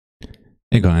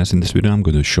Hey guys, in this video I'm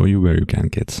going to show you where you can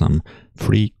get some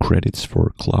free credits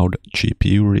for cloud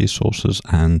GPU resources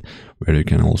and where you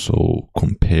can also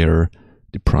compare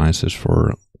the prices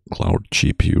for cloud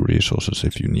GPU resources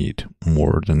if you need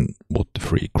more than what the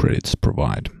free credits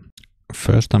provide.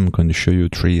 First, I'm going to show you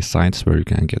 3 sites where you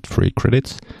can get free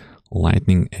credits.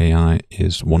 Lightning AI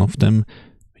is one of them.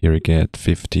 Here you get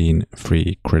 15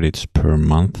 free credits per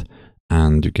month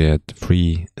and you get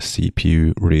free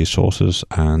CPU resources,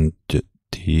 and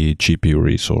the GPU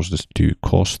resources do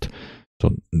cost,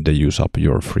 so they use up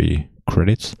your free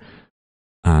credits.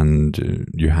 And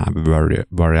you have a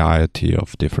variety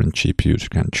of different GPUs you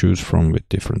can choose from with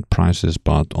different prices,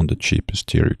 but on the cheapest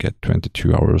tier you get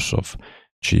 22 hours of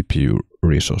GPU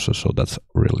resources, so that's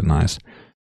really nice.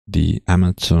 The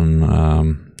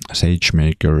Amazon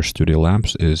SageMaker Studio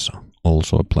Labs is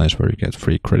also a place where you get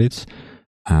free credits.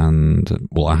 And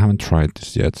well, I haven't tried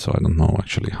this yet, so I don't know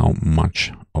actually how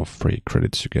much of free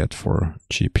credits you get for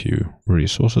GPU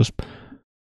resources,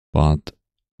 but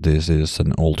this is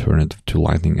an alternative to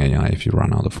Lightning AI if you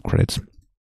run out of credits.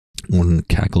 On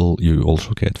Kaggle you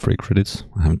also get free credits.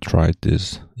 I haven't tried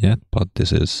this yet, but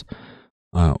this is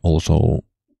also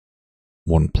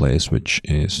one place which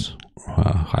is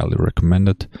highly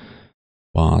recommended.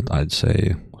 But I'd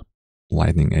say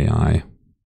Lightning AI,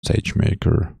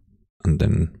 SageMaker, and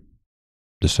then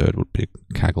the third would be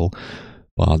Kaggle.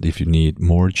 But if you need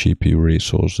more GPU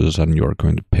resources and you're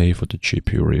going to pay for the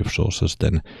GPU resources,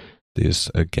 then this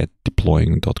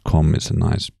getdeploying.com is a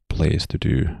nice place to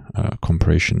do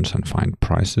comparisons and find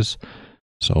prices.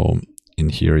 So in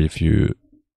here, if you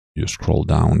scroll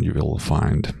down, you will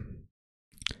find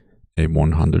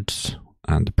A100s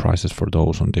and the prices for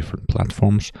those on different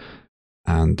platforms.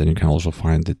 And then you can also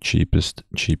find the cheapest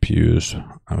GPUs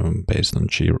based on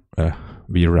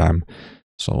VRAM.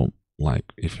 So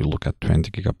like if you look at 20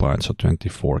 gigabytes or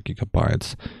 24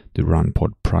 gigabytes, the run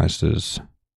pod prices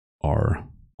are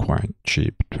quite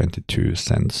cheap, 22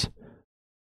 cents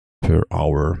per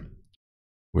hour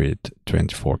with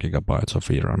 24 gigabytes of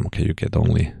VRAM. Okay, you get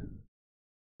only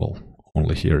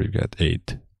here you get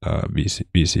 8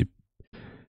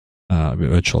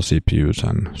 virtual CPUs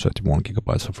and 31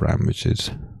 gigabytes of RAM, which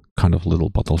is kind of little,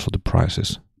 but also the price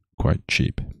is quite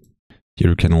cheap. Here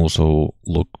you can also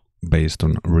look based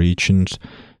on regions.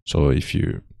 So if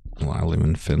I live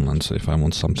in Finland, so if I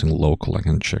want something local, I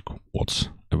can check what's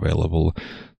available.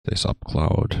 There's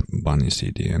UpCloud, Bunny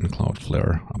CDN,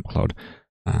 Cloudflare, UpCloud,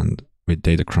 and with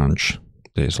Data Crunch,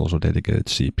 there's also dedicated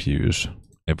CPUs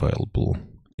available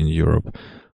in Europe.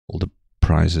 All the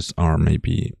prices are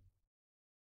maybe,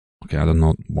 okay, I don't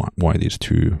know why these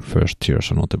 2 first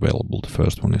tiers are not available. The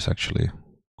first one is actually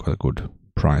quite a good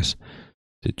price.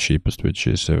 The cheapest which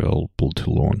is available to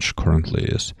launch currently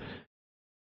is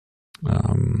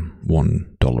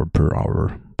 $1 per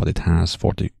hour, but it has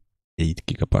 48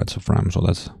 gigabytes of RAM, so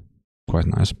that's quite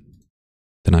nice.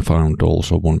 Then I found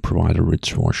also one provider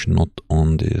which was not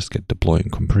on this get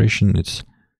deploying comparison. It's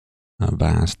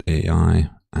Vast AI,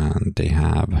 and they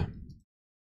have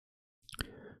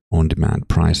on-demand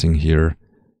pricing here,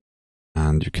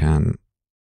 and you can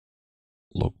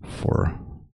look for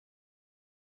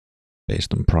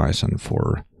based on price and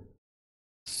for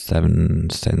 7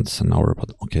 cents an hour.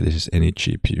 But okay, this is any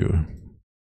GPU.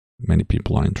 Many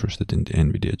people are interested in the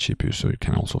NVIDIA GPU, so you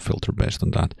can also filter based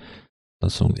on that.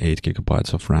 That's only 8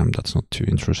 gigabytes of RAM. That's not too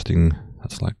interesting.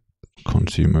 That's like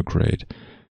consumer grade.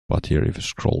 But here if you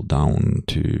scroll down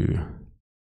to,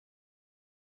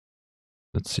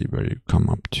 let's see where you come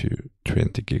up to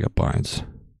 20 gigabytes.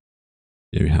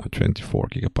 Here you have 24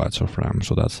 gigabytes of RAM,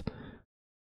 so that's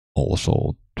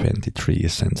also 23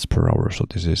 cents per hour. So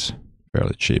this is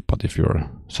fairly cheap, but if you're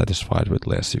satisfied with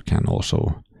less, you can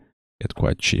also get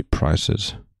quite cheap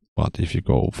prices. But if you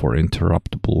go for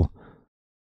interruptible,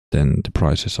 then the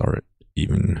prices are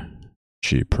even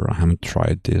cheaper. I haven't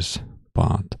tried this,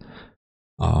 but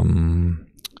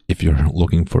if you're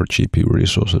looking for GPU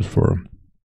resources for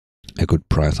a good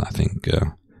price, I think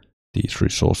these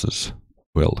resources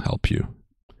will help you.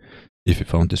 If you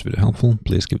found this video helpful,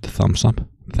 please give it a thumbs up.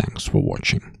 Thanks for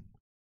watching.